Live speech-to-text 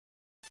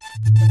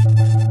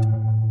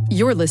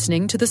You're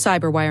listening to the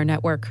Cyberwire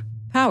Network,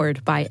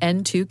 powered by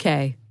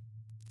N2K.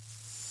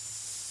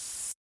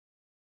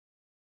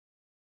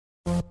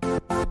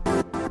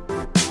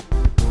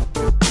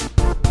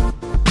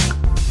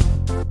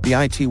 The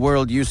IT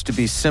world used to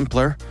be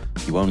simpler.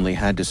 You only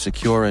had to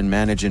secure and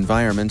manage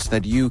environments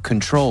that you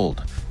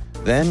controlled.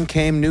 Then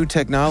came new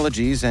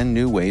technologies and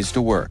new ways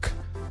to work.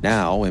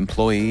 Now,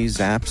 employees,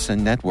 apps,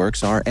 and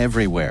networks are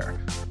everywhere.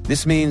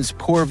 This means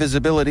poor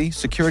visibility,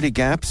 security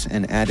gaps,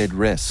 and added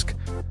risk.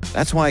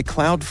 That's why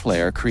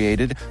Cloudflare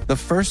created the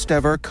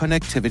first-ever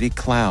connectivity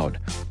cloud.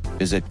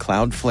 Visit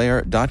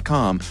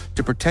cloudflare.com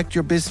to protect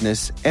your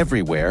business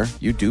everywhere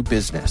you do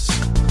business.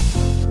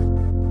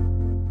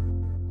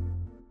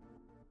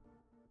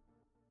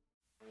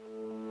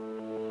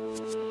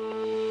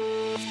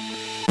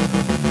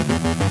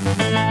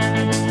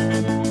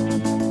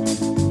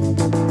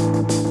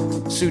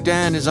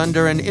 Sudan is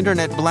under an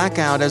internet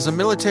blackout as a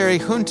military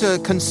junta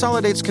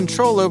consolidates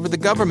control over the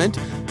government.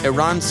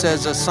 Iran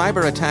says a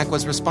cyber attack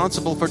was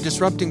responsible for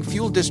disrupting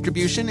fuel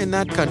distribution in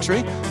that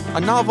country.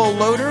 A novel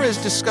loader is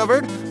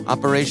discovered.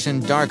 Operation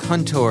Dark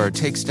Hunter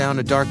takes down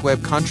a dark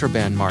web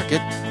contraband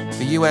market.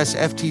 The U.S.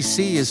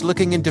 FTC is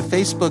looking into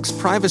Facebook's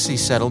privacy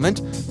settlement.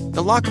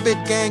 The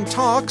Lockbit gang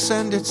talks,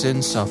 and it's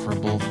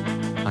insufferable.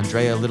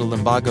 Andrea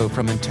Little-Limbago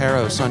from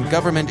Interos on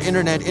government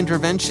internet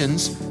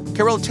interventions.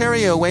 Carol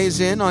Terrio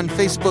weighs in on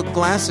Facebook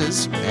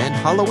glasses, and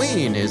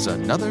Halloween is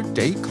another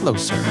day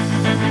closer.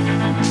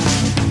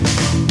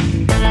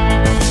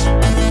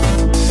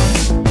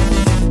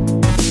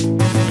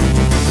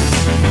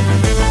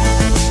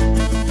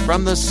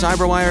 From the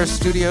Cyberwire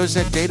studios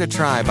at Data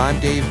Tribe, I'm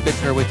Dave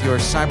Bittner with your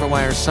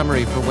Cyberwire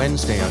summary for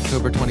Wednesday,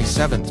 October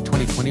 27th,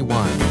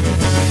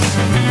 2021.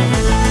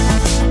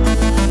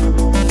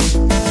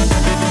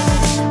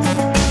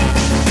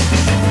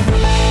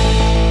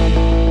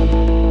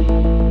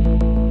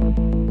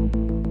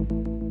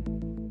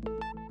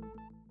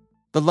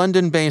 The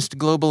London-based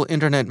global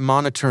internet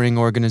monitoring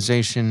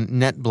organization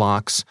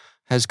NetBlocks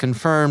has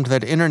confirmed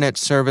that internet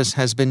service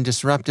has been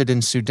disrupted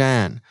in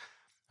Sudan.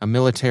 A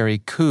military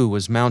coup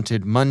was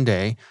mounted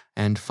Monday,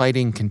 and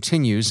fighting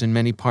continues in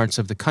many parts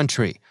of the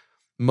country.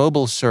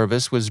 Mobile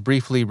service was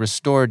briefly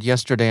restored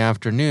yesterday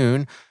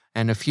afternoon,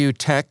 and a few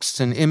texts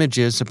and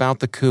images about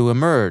the coup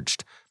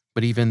emerged,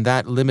 but even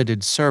that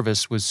limited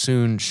service was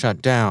soon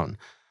shut down.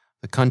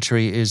 The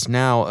country is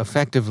now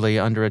effectively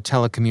under a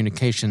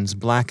telecommunications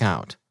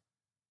blackout.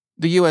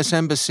 The U.S.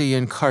 Embassy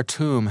in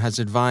Khartoum has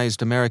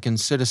advised American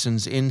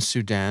citizens in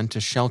Sudan to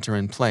shelter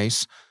in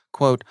place.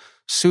 Quote,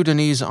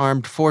 Sudanese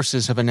armed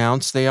forces have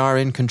announced they are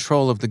in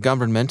control of the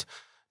government.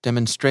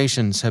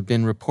 Demonstrations have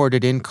been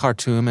reported in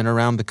Khartoum and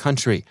around the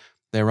country.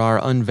 There are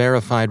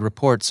unverified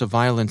reports of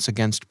violence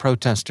against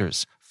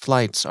protesters.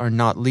 Flights are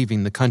not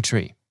leaving the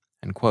country.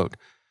 End quote.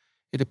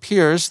 It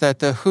appears that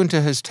the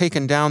junta has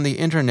taken down the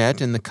internet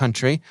in the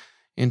country.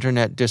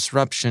 Internet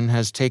disruption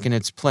has taken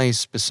its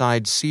place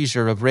beside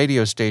seizure of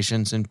radio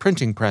stations and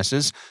printing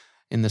presses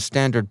in the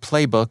standard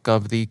playbook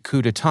of the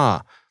coup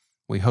d'etat.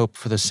 We hope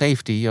for the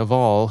safety of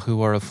all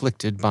who are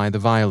afflicted by the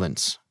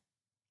violence.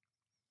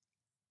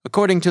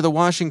 According to the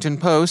Washington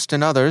Post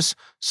and others,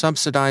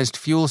 subsidized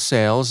fuel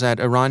sales at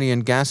Iranian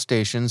gas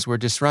stations were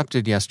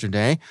disrupted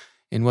yesterday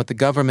in what the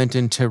government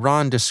in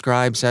Tehran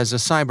describes as a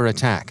cyber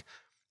attack.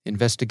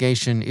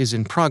 Investigation is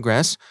in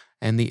progress,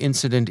 and the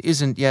incident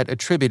isn't yet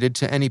attributed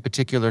to any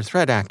particular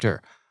threat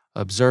actor.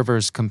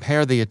 Observers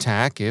compare the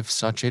attack, if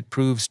such it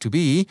proves to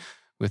be,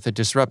 with the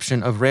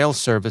disruption of rail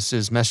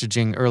services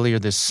messaging earlier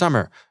this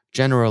summer,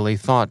 generally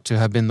thought to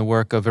have been the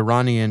work of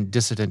Iranian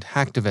dissident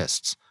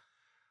hacktivists.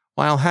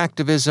 While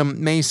hacktivism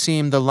may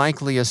seem the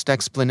likeliest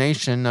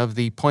explanation of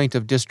the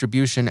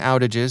point-of-distribution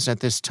outages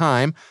at this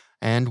time,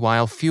 and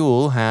while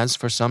fuel has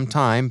for some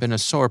time been a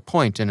sore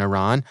point in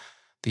Iran,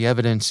 the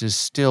evidence is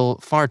still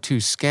far too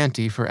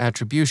scanty for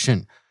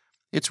attribution.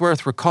 It's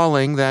worth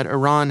recalling that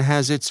Iran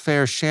has its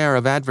fair share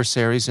of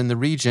adversaries in the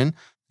region,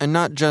 and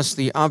not just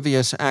the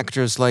obvious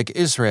actors like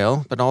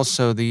Israel, but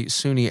also the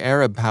Sunni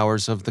Arab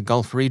powers of the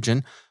Gulf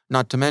region,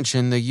 not to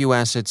mention the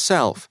U.S.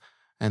 itself,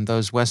 and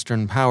those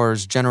Western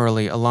powers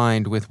generally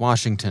aligned with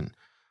Washington.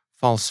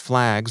 False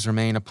flags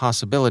remain a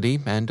possibility,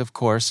 and of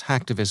course,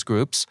 hacktivist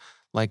groups,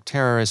 like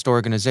terrorist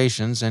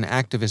organizations and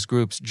activist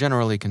groups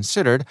generally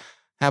considered,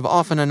 have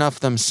often enough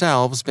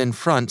themselves been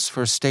fronts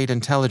for state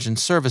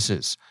intelligence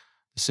services.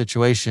 The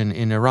situation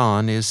in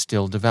Iran is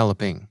still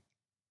developing.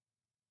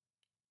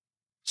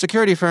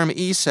 Security firm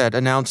ESET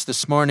announced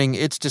this morning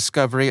its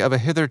discovery of a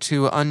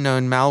hitherto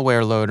unknown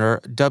malware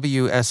loader,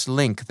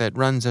 WS-Link, that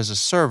runs as a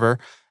server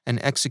and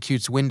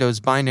executes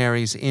Windows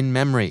binaries in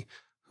memory.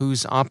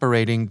 Who's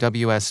operating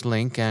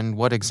WS-Link and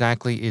what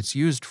exactly it's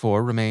used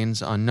for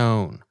remains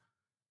unknown.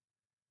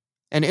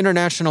 An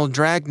international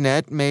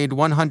dragnet made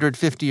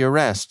 150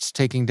 arrests,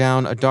 taking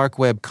down a dark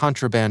web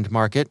contraband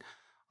market.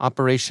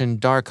 Operation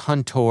Dark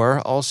Hunter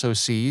also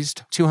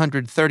seized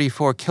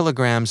 234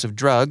 kilograms of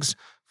drugs,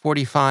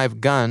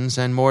 45 guns,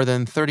 and more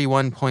than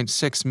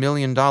 $31.6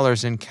 million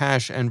in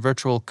cash and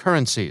virtual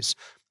currencies.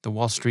 the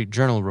Wall Street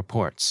Journal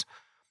reports.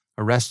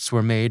 Arrests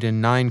were made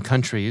in 9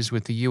 countries,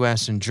 with the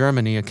U.S. and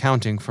Germany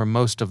accounting for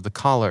most of the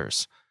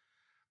collars.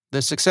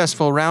 The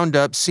successful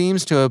roundup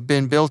seems to have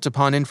been built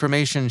upon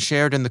information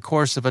shared in the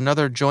course of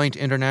another joint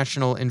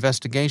international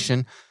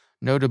investigation,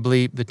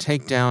 notably the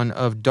takedown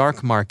of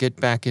Dark Market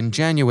back in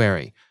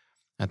January.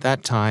 At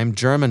that time,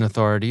 German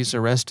authorities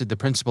arrested the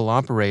principal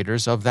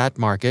operators of that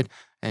market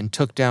and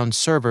took down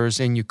servers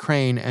in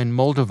Ukraine and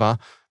Moldova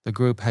the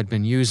group had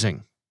been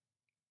using.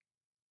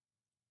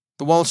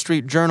 The Wall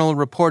Street Journal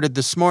reported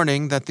this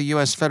morning that the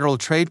U.S. Federal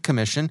Trade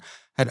Commission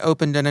had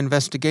opened an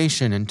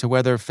investigation into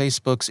whether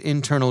Facebook's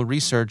internal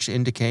research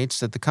indicates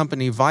that the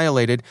company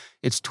violated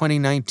its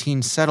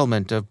 2019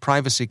 settlement of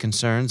privacy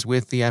concerns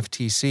with the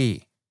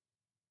FTC.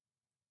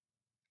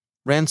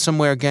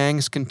 Ransomware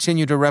gangs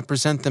continue to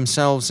represent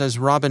themselves as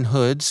Robin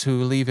Hoods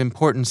who leave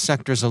important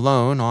sectors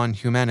alone on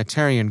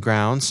humanitarian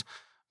grounds,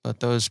 but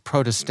those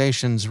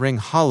protestations ring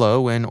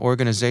hollow when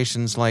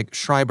organizations like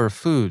Schreiber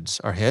Foods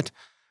are hit.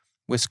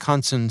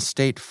 Wisconsin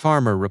State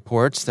Farmer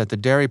reports that the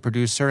dairy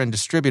producer and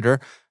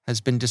distributor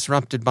has been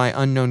disrupted by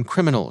unknown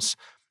criminals,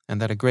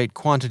 and that a great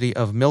quantity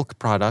of milk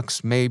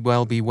products may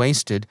well be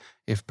wasted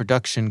if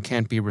production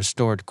can't be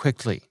restored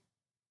quickly.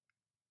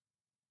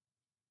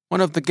 One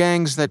of the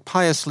gangs that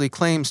piously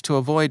claims to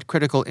avoid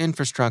critical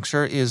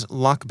infrastructure is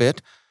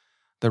Lockbit.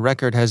 The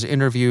Record has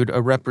interviewed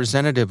a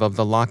representative of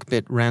the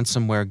Lockbit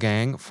ransomware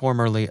gang,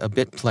 formerly a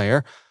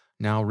BitPlayer,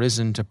 now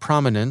risen to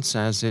prominence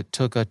as it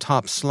took a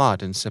top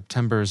slot in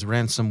September's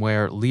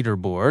ransomware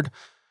leaderboard.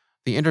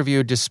 The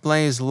interview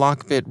displays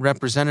Lockbit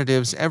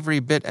representatives every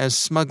bit as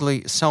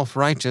smugly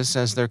self-righteous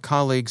as their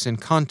colleagues in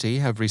Conti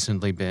have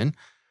recently been.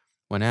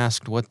 When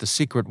asked what the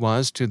secret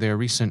was to their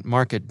recent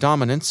market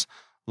dominance,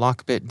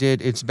 Lockbit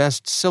did its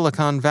best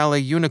Silicon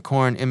Valley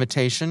unicorn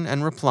imitation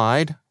and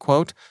replied,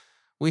 quote,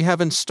 "We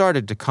haven't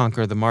started to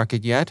conquer the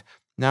market yet.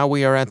 Now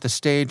we are at the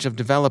stage of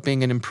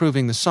developing and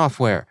improving the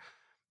software.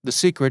 The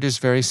secret is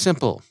very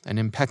simple, an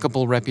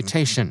impeccable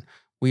reputation.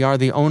 We are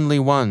the only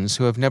ones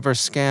who have never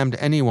scammed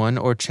anyone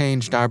or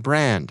changed our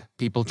brand.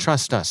 People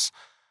trust us.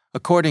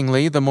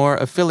 Accordingly, the more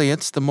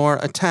affiliates, the more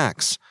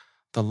attacks.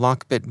 The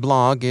Lockbit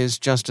blog is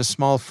just a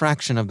small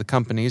fraction of the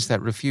companies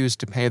that refuse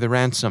to pay the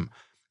ransom.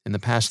 In the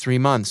past 3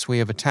 months, we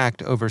have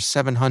attacked over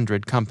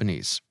 700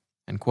 companies."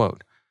 End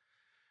quote.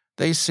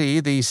 They see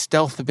the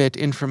StealthBit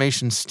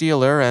information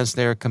stealer as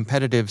their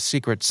competitive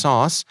secret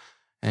sauce,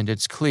 and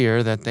it's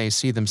clear that they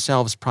see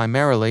themselves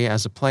primarily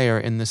as a player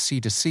in the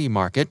C2C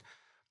market.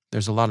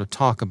 There's a lot of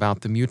talk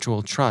about the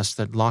mutual trust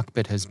that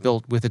Lockbit has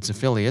built with its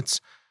affiliates.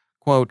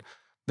 Quote,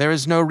 "There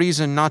is no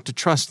reason not to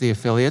trust the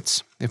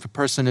affiliates. If a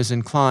person is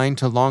inclined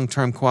to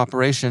long-term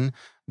cooperation,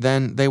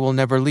 then they will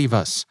never leave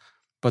us.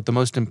 But the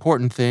most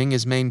important thing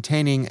is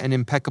maintaining an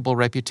impeccable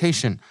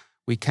reputation.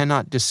 We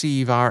cannot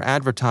deceive our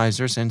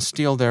advertisers and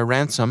steal their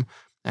ransom,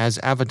 as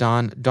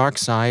Avedon,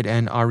 DarkSide,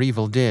 and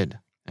REvil did."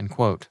 End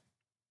quote.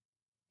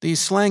 The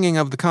slanging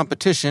of the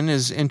competition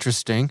is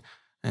interesting,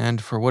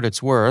 and for what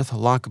it's worth,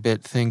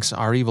 Lockbit thinks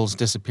REvil's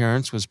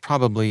disappearance was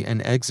probably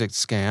an exit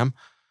scam.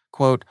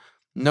 Quote,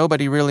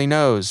 "Nobody really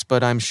knows,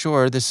 but I'm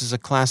sure this is a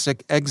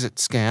classic exit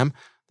scam.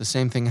 The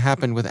same thing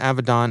happened with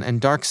Avedon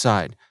and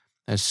DarkSide.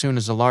 As soon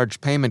as a large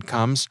payment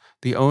comes,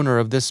 the owner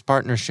of this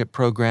partnership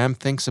program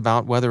thinks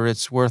about whether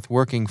it's worth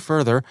working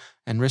further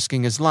and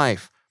risking his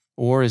life,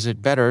 or is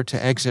it better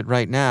to exit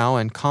right now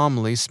and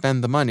calmly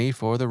spend the money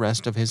for the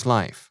rest of his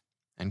life."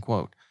 End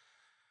quote.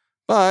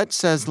 But,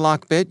 says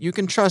Lockbit, you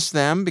can trust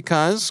them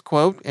because,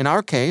 quote, "In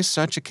our case,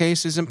 such a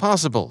case is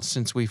impossible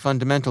since we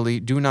fundamentally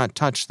do not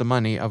touch the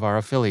money of our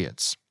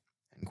affiliates."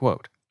 End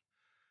quote.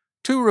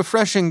 2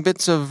 refreshing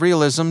bits of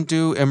realism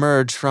do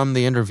emerge from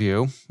the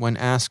interview. When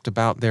asked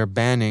about their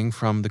banning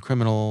from the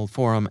criminal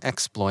forum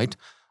Exploit,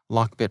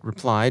 Lockbit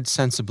replied,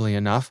 sensibly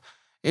enough,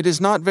 "It is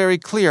not very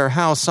clear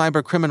how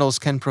cybercriminals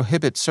can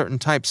prohibit certain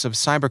types of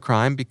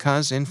cybercrime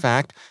because, in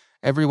fact,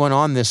 everyone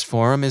on this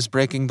forum is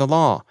breaking the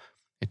law.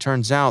 It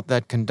turns out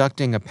that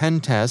conducting a pen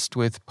test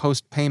with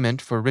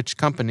post-payment for rich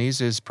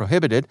companies is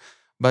prohibited,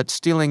 but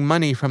stealing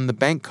money from the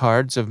bank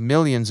cards of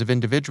millions of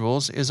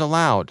individuals is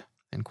allowed."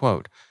 End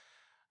quote.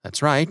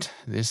 That's right,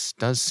 this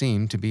does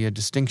seem to be a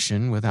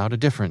distinction without a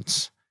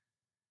difference.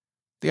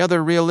 The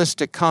other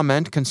realistic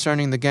comment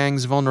concerning the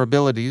gang's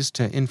vulnerabilities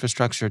to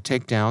infrastructure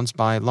takedowns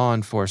by law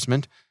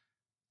enforcement.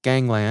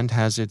 Gangland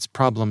has its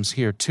problems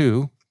here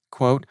too.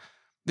 Quote,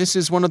 "This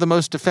is one of the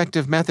most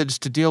effective methods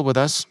to deal with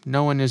us.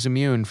 No one is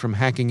immune from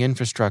hacking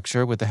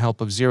infrastructure with the help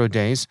of 0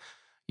 days.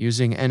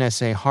 Using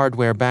NSA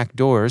hardware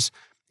backdoors,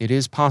 it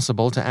is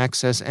possible to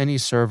access any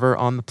server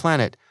on the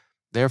planet.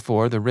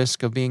 Therefore, the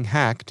risk of being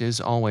hacked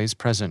is always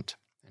present."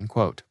 End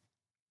quote.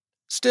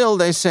 Still,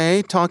 they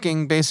say,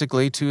 talking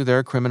basically to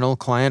their criminal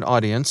client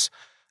audience,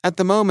 "At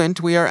the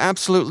moment, we are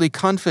absolutely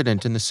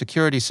confident in the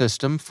security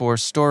system for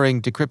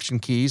storing decryption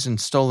keys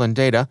and stolen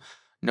data.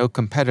 No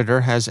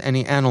competitor has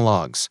any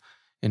analogs.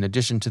 In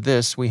addition to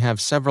this, we have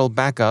several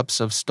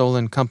backups of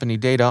stolen company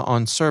data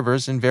on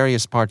servers in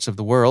various parts of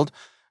the world,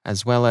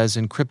 as well as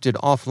encrypted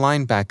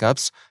offline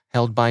backups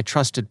held by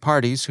trusted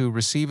parties who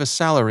receive a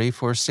salary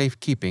for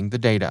safekeeping the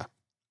data."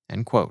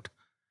 End quote.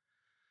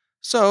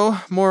 So,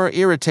 more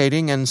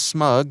irritating and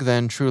smug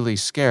than truly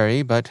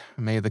scary, but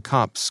may the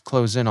cops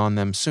close in on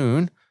them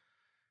soon.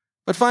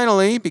 But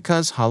finally,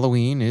 because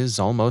Halloween is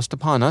almost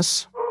upon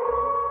us,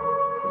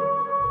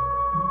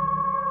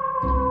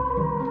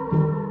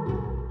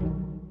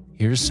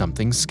 here's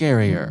something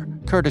scarier,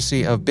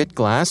 courtesy of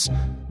BitGlass,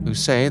 who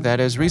say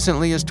that as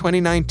recently as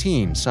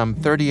 2019, some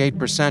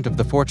 38% of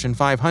the Fortune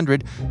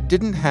 500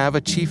 didn't have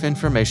a chief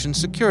information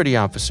security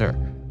officer.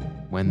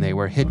 When they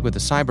were hit with a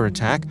cyber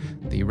attack,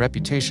 the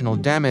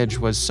reputational damage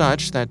was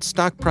such that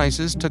stock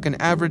prices took an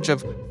average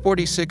of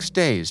 46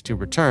 days to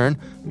return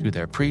to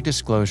their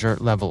pre-disclosure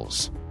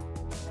levels.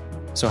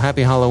 So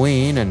happy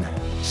Halloween and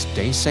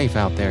stay safe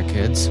out there,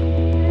 kids.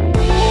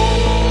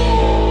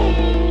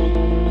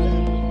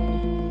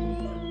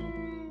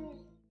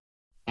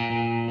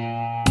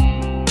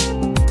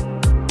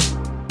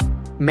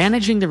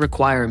 Managing the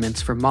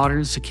requirements for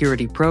modern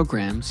security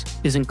programs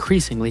is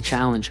increasingly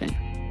challenging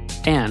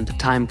and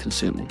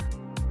time-consuming.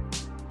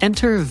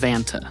 Enter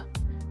Vanta.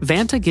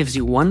 Vanta gives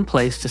you one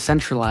place to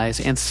centralize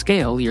and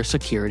scale your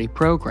security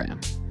program.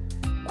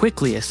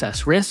 Quickly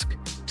assess risk,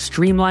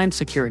 streamline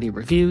security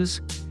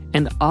reviews,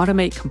 and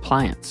automate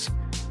compliance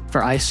for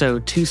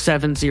ISO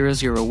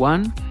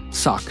 27001,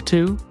 SOC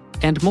 2,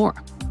 and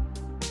more.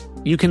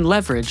 You can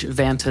leverage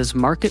Vanta's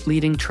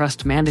market-leading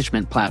trust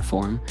management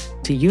platform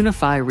to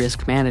unify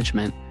risk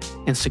management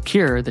and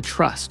secure the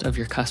trust of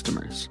your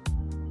customers.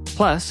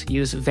 Plus,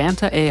 use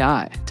Vanta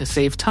AI to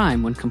save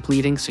time when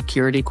completing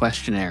security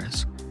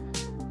questionnaires.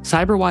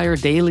 CyberWire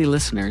Daily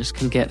listeners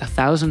can get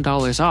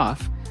 $1,000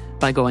 off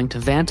by going to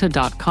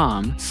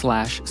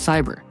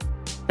vanta.com/cyber.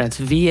 That's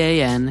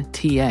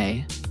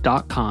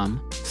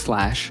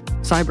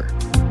VANTA.com/cyber.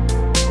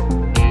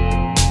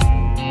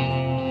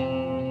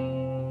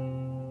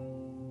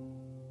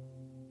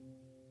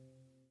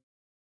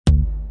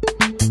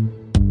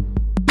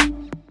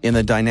 In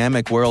the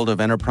dynamic world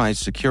of enterprise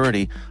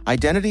security,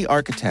 identity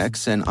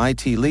architects and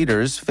IT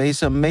leaders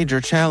face a major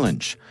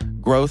challenge.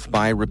 Growth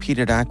by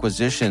repeated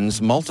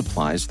acquisitions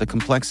multiplies the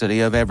complexity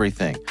of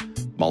everything.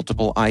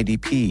 Multiple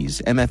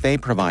IDPs,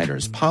 MFA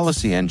providers,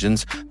 policy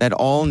engines that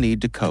all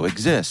need to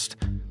coexist.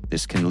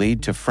 This can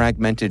lead to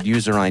fragmented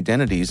user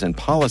identities and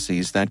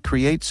policies that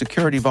create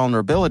security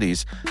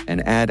vulnerabilities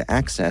and add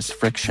access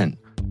friction.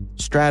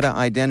 Strata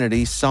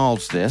Identity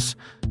solves this.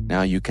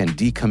 Now you can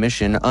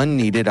decommission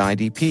unneeded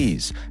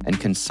IDPs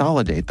and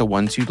consolidate the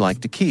ones you'd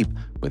like to keep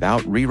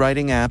without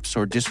rewriting apps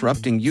or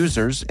disrupting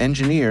users,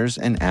 engineers,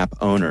 and app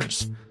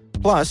owners.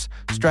 Plus,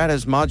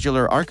 Strata's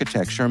modular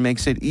architecture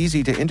makes it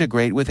easy to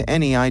integrate with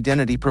any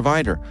identity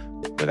provider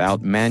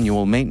without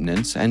manual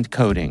maintenance and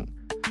coding.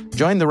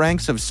 Join the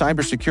ranks of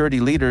cybersecurity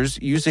leaders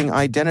using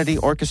identity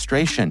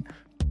orchestration.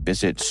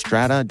 Visit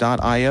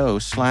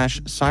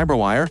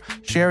strata.io/cyberwire,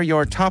 share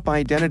your top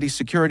identity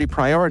security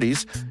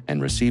priorities,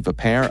 and receive a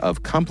pair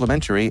of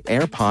complimentary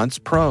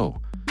AirPods Pro.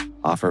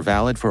 Offer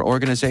valid for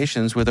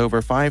organizations with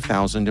over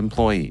 5,000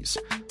 employees.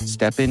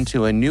 Step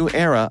into a new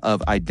era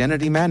of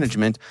identity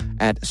management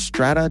at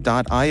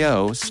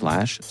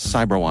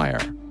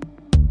strata.io/cyberwire.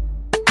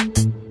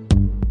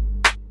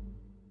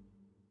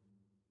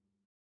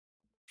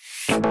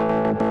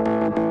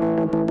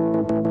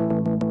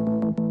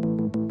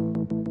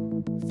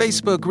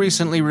 Facebook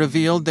recently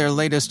revealed their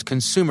latest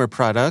consumer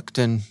product,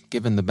 and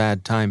given the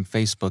bad time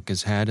Facebook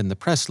has had in the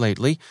press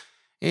lately,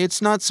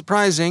 it's not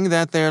surprising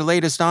that their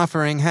latest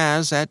offering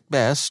has, at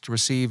best,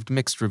 received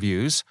mixed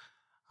reviews.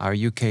 Our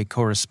UK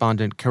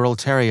correspondent Carol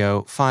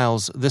Theriault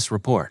files this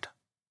report.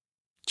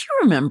 Do you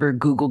remember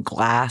Google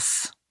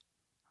Glass?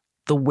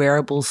 The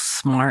wearable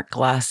smart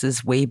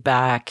glasses way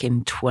back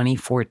in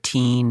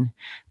 2014.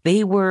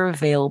 They were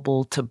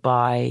available to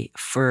buy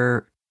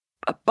for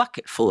a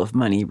bucket full of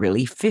money,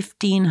 really,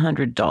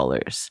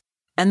 $1,500.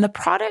 And the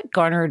product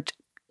garnered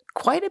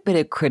quite a bit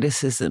of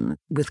criticism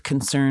with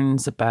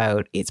concerns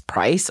about its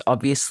price,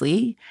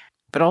 obviously,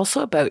 but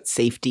also about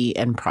safety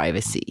and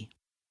privacy.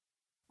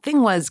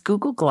 Thing was,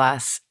 Google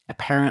Glass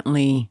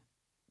apparently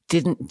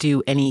didn't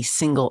do any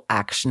single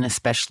action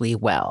especially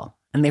well,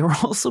 and they were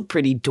also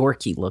pretty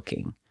dorky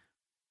looking.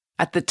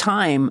 At the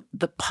time,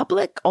 the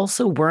public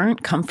also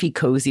weren't comfy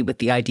cozy with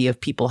the idea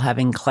of people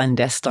having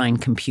clandestine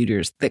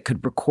computers that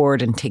could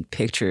record and take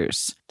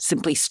pictures,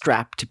 simply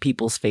strapped to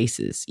people's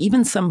faces.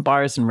 Even some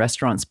bars and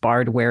restaurants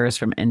barred wearers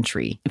from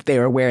entry if they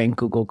were wearing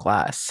Google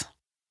Glass.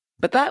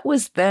 But that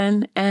was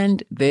then,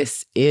 and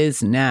this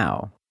is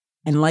now.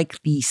 And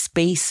like the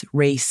space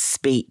race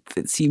spate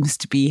that seems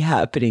to be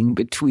happening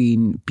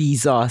between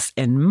Bezos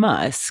and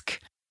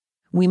Musk,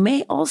 we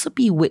may also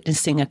be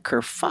witnessing a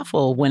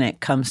kerfuffle when it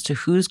comes to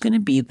who's going to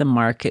be the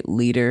market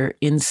leader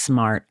in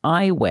smart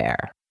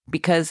eyewear,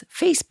 because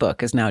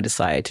Facebook has now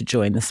decided to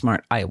join the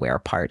smart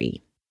eyewear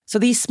party. So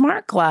these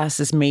smart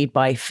glasses made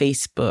by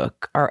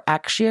Facebook are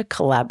actually a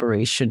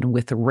collaboration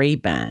with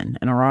Ray-Ban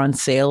and are on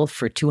sale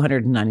for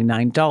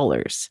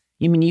 $299.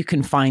 I mean, you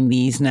can find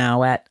these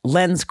now at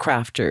Lens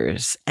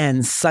Crafters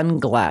and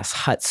Sunglass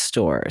Hut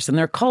stores, and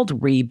they're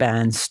called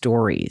Ray-Ban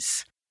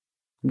Stories.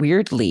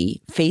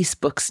 Weirdly,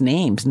 Facebook's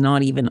name's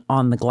not even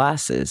on the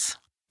glasses.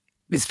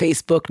 Is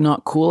Facebook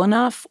not cool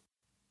enough?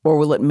 Or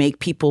will it make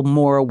people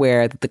more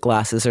aware that the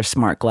glasses are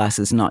smart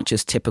glasses, not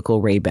just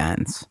typical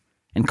Ray-Bans,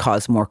 and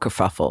cause more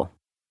kerfuffle?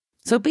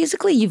 So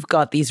basically, you've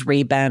got these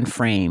Ray-Ban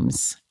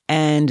frames,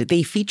 and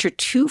they feature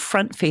 2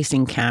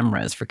 front-facing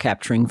cameras for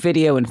capturing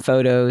video and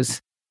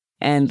photos,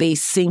 and they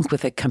sync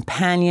with a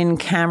companion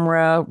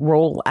camera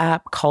roll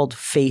app called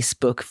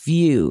Facebook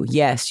View.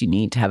 Yes, you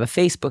need to have a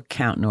Facebook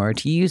account in order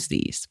to use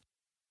these.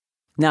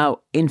 Now,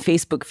 in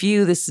Facebook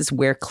View, this is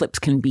where clips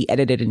can be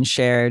edited and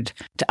shared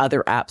to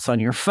other apps on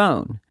your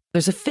phone.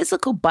 There's a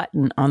physical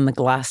button on the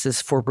glasses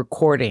for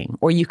recording,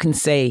 or you can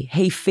say,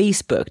 hey,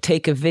 Facebook,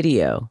 take a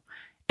video.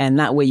 And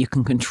that way you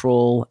can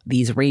control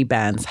these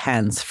Ray-Bans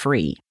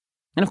hands-free.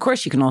 And of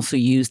course, you can also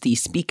use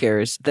these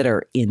speakers that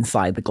are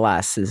inside the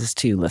glasses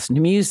to listen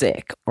to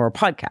music or a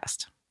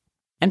podcast.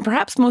 And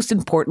perhaps most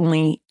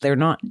importantly, they're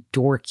not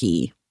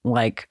dorky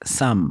like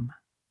some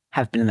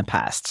have been in the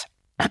past.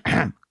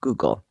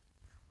 Google.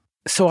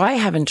 So I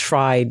haven't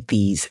tried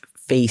these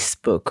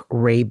Facebook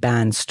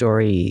Ray-Ban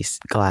Stories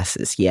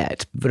glasses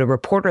yet, but a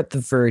reporter at The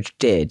Verge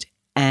did.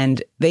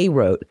 And they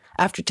wrote,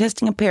 after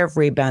testing a pair of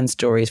Ray-Ban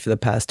Stories for the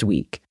past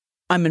week,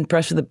 I'm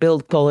impressed with the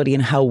build quality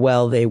and how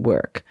well they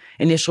work.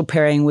 Initial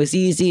pairing was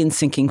easy and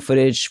syncing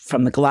footage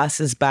from the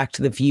glasses back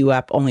to the View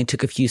app only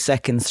took a few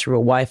seconds through a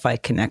Wi-Fi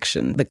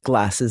connection the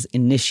glasses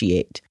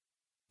initiate.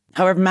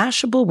 However,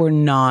 Mashable were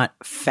not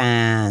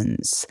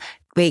fans.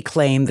 They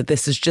claim that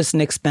this is just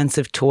an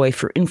expensive toy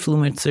for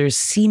influencers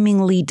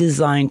seemingly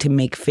designed to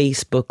make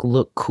Facebook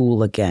look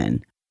cool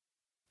again.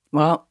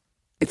 Well,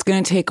 it's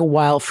going to take a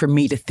while for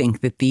me to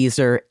think that these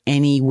are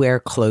anywhere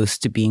close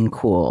to being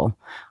cool.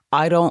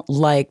 I don't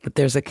like that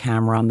there's a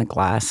camera on the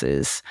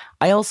glasses.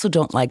 I also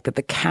don't like that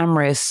the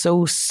camera is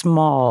so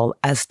small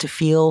as to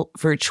feel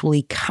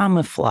virtually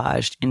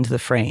camouflaged into the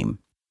frame.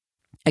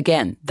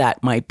 Again,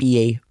 that might be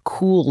a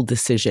cool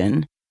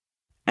decision.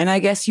 And I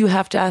guess you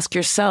have to ask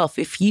yourself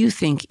if you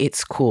think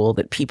it's cool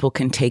that people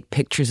can take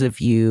pictures of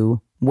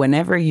you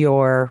whenever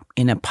you're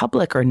in a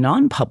public or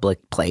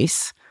non-public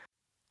place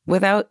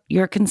without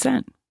your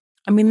consent.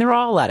 I mean, they're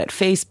all at it.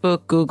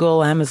 Facebook,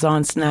 Google,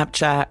 Amazon,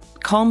 Snapchat.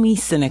 Call me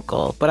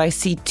cynical, but I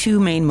see 2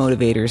 main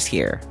motivators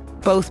here,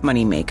 both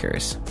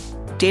moneymakers: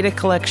 data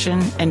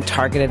collection and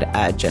targeted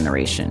ad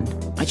generation.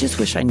 I just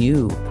wish I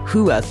knew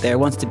who out there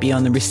wants to be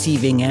on the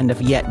receiving end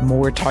of yet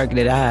more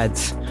targeted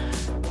ads.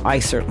 I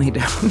certainly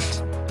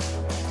don't.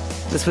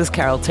 This was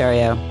Carol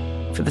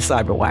Theriault for the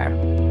Cyberwire.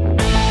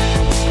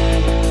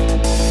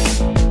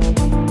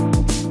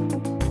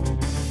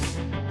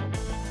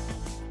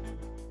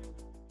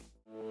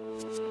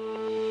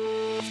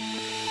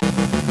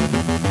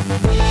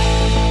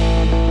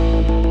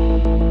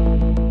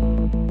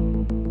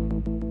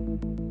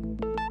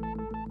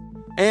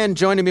 And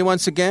joining me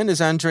once again is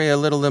Andrea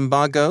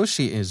Little-Limbago.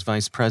 She is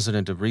Vice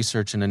President of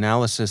Research and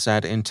Analysis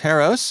at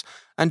Interos.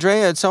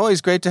 Andrea, it's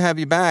always great to have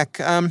you back.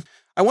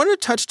 I want to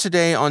touch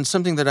today on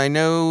something that I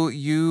know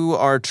you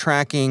are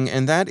tracking,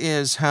 and that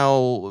is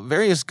how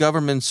various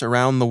governments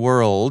around the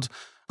world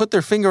put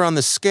their finger on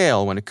the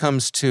scale when it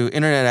comes to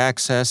internet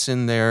access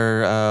in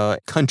their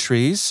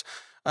countries.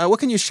 What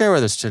can you share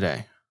with us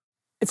today?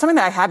 It's something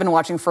that I have been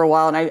watching for a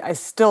while, and I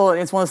still,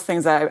 it's one of those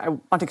things that I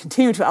want to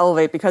continue to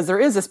elevate because there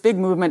is this big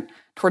movement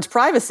towards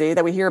privacy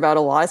that we hear about a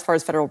lot as far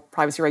as federal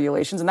privacy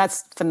regulations, and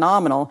that's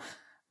phenomenal.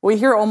 We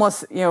hear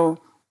almost,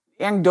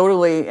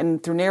 anecdotally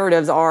and through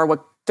narratives are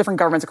what different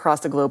governments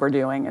across the globe are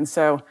doing. And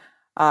so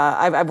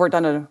I've worked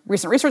on a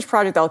recent research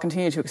project that will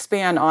continue to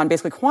expand on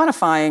basically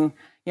quantifying,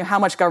 how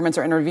much governments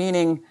are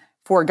intervening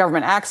for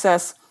government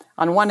access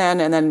on one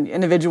end and then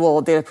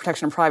individual data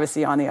protection and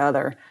privacy on the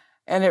other.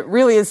 And it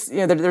really is,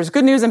 there's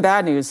good news and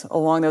bad news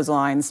along those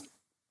lines.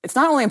 It's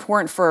not only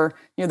important for,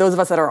 those of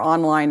us that are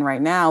online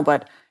right now,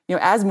 but,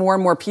 as more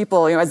and more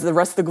people, as the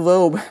rest of the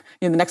globe,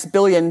 the next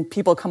billion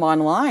people come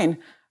online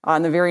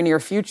in the very near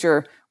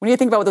future, we need to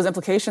think about what those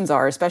implications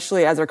are,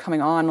 especially as they're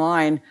coming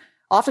online,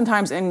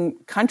 oftentimes in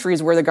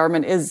countries where the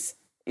government is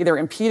either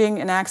impeding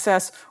in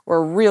access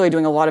or really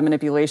doing a lot of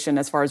manipulation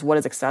as far as what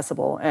is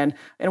accessible and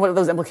what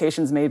those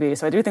implications may be.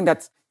 So I do think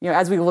that's,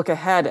 as we look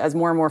ahead, as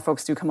more and more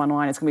folks do come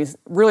online, it's going to be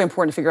really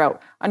important to figure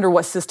out under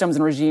what systems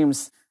and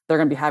regimes they're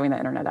going to be having that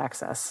internet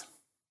access.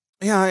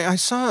 Yeah, I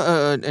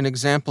saw an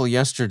example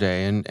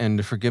yesterday,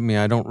 and forgive me,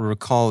 I don't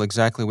recall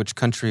exactly which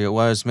country it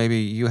was. Maybe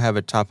you have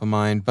it top of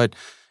mind, but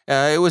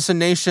it was a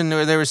nation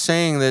where they were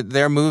saying that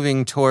they're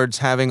moving towards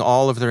having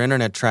all of their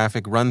internet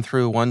traffic run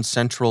through one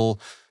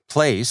central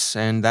place,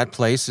 and that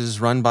place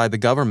is run by the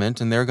government,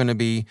 and they're going to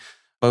be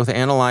both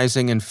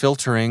analyzing and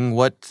filtering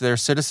what their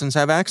citizens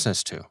have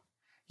access to.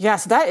 Yeah,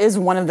 so that is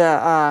one of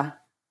the,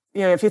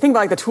 if you think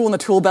about like the tool in the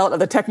tool belt of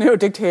the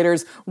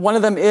techno-dictators, one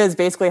of them is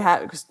basically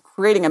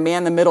creating a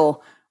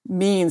man-in-the-middle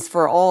means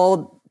for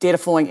all data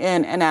flowing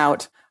in and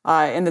out,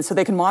 so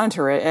they can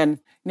monitor it. And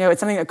It's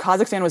something that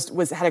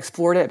Kazakhstan had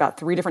explored it about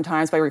 3 different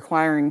times by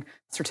requiring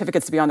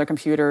certificates to be on their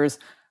computers.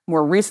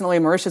 More recently,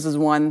 Mauritius is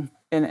one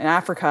in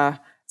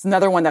Africa. It's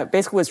another one that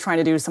basically was trying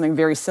to do something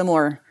very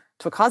similar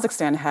to what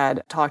Kazakhstan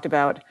had talked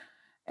about.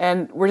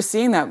 And we're just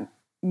seeing that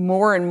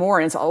more and more.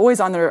 And it's always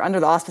under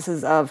the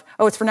auspices of,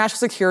 it's for national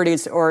security,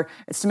 or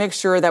it's to make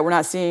sure that we're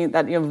not seeing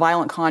that,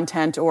 violent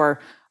content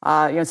or,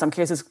 in some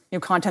cases,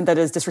 content that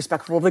is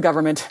disrespectful of the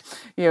government,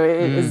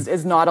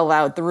 is not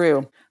allowed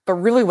through. But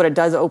really what it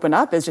does open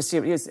up is just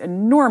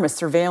enormous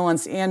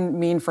surveillance and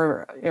mean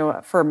for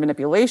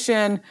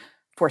manipulation,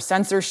 for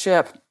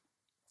censorship.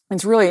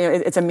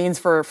 It's a means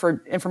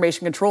for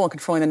information control and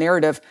controlling the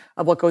narrative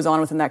of what goes on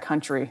within that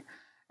country.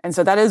 And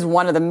so that is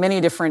one of the many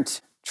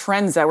different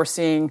trends that we're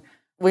seeing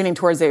leaning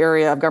towards the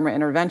area of government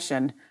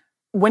intervention.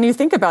 When you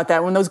think about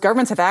that, when those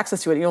governments have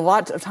access to it, a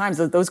lot of times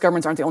those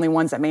governments aren't the only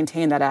ones that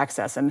maintain that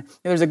access. And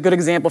there's a good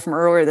example from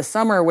earlier this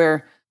summer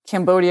where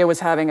Cambodia was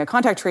having a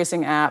contact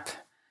tracing app,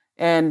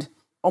 and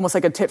almost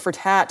like a tit for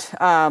tat,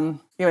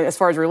 as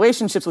far as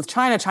relationships with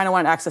China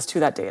wanted access to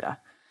that data.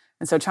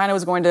 And so China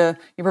was going to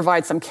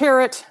provide some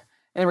carrot,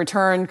 and in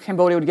return,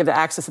 Cambodia would give the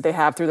access that they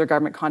have through their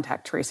government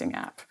contact tracing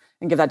app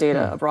and give that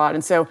data abroad.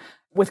 And so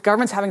with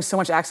governments having so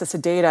much access to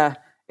data,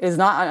 it is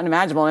not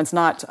unimaginable, and it's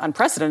not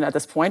unprecedented at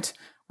this point,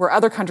 where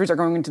other countries are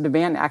going to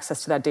demand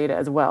access to that data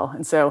as well.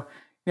 And so,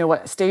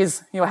 what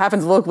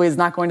happens locally is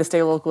not going to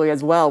stay locally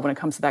as well when it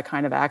comes to that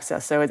kind of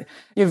access. So it's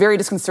very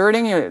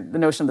disconcerting, the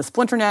notion of the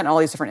splinternet and all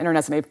these different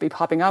internets that may be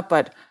popping up,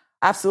 but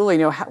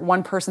absolutely,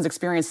 one person's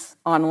experience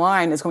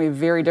online is going to be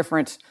very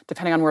different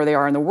depending on where they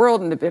are in the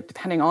world and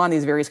depending on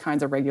these various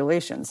kinds of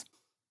regulations.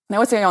 And I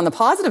would say on the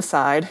positive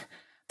side,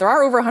 there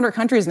are over 100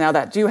 countries now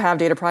that do have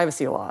data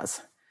privacy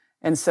laws.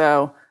 And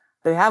so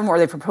they have them or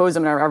they propose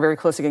them and are very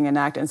close to getting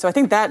enacted. And so I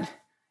think that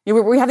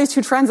we have these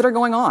 2 trends that are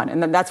going on.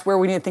 And that's where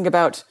we need to think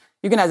about,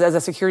 as a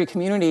security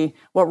community,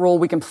 what role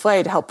we can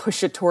play to help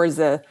push it towards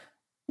the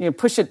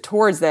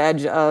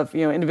edge of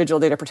individual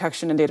data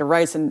protection and data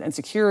rights and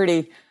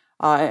security,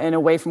 and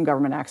away from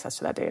government access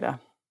to that data.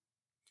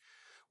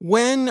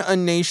 When a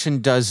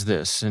nation does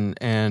this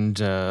and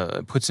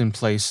puts in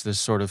place this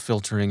sort of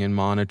filtering and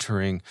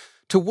monitoring,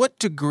 to what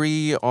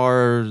degree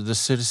are the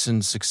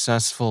citizens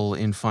successful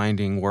in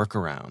finding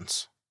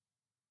workarounds?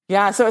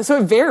 Yeah, so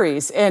it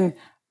varies. And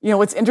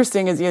what's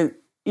interesting is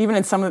even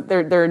in some of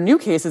there are new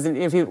cases, and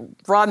if you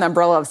broaden the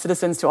umbrella of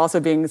citizens to also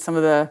being some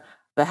of the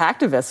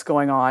hacktivists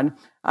going on,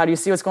 do you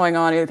see what's going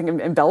on, I think,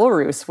 in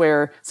Belarus,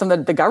 where some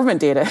of the government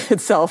data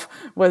itself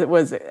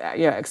was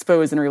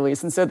exposed and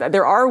released. And so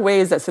there are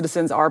ways that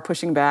citizens are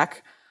pushing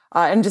back,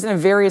 and just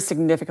varies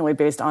significantly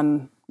based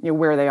on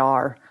where they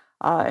are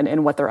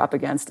and what they're up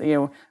against.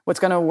 What's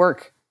going to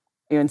work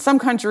in some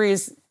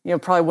countries,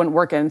 probably wouldn't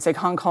work in, say,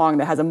 Hong Kong,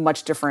 that has a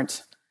much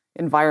different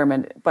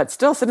environment, but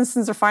still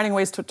citizens are finding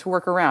ways to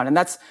work around. And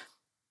that's,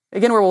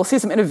 again, where we'll see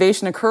some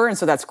innovation occur, and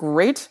so that's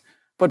great.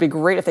 But it'd be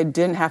great if they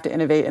didn't have to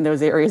innovate in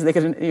those areas. They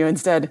could,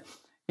 instead,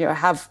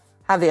 have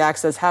the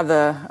access, have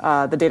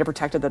the data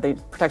protections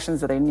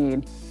that they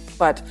need.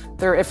 But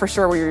there, for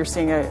sure, where you're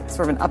seeing a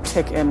sort of an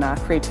uptick in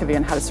creativity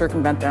and how to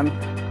circumvent them.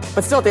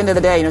 But still, at the end of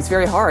the day, it's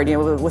very hard,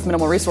 with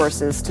minimal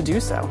resources to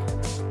do so.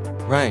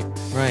 Right,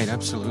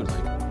 absolutely.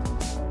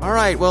 All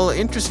right, well,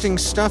 interesting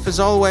stuff as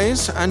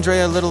always.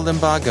 Andrea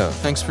Little-Limbago,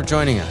 thanks for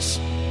joining us.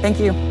 Thank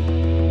you.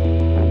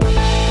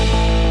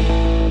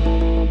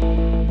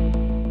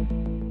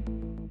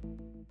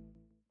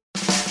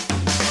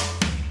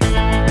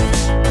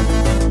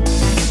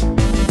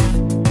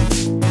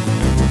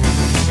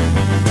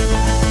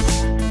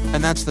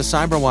 And that's the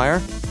Cyberwire.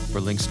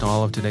 For links to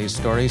all of today's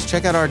stories,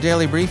 check out our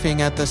daily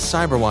briefing at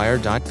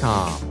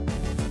thecyberwire.com.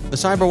 The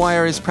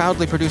Cyberwire is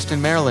proudly produced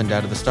in Maryland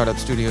out of the startup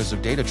studios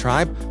of Data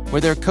Tribe, where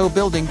they're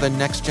co-building the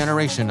next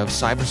generation of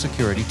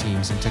cybersecurity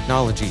teams and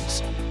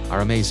technologies.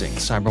 Our amazing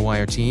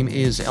Cyberwire team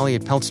is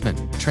Elliot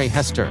Peltzman, Trey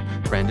Hester,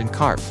 Brandon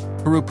Karp,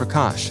 Haru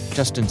Prakash,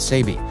 Justin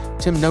Sabi,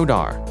 Tim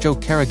Nodar, Joe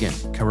Kerrigan,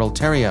 Carol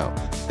Terrio,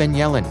 Ben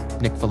Yellen,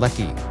 Nick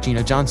Valecki,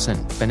 Gina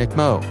Johnson, Bennett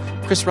Moe,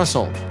 Chris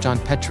Russell, John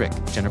Petrick,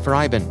 Jennifer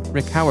Iben,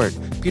 Rick Howard,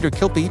 Peter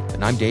Kilpe,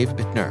 and I'm Dave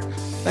Bittner.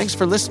 Thanks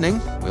for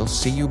listening. We'll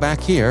see you back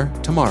here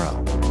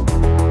tomorrow.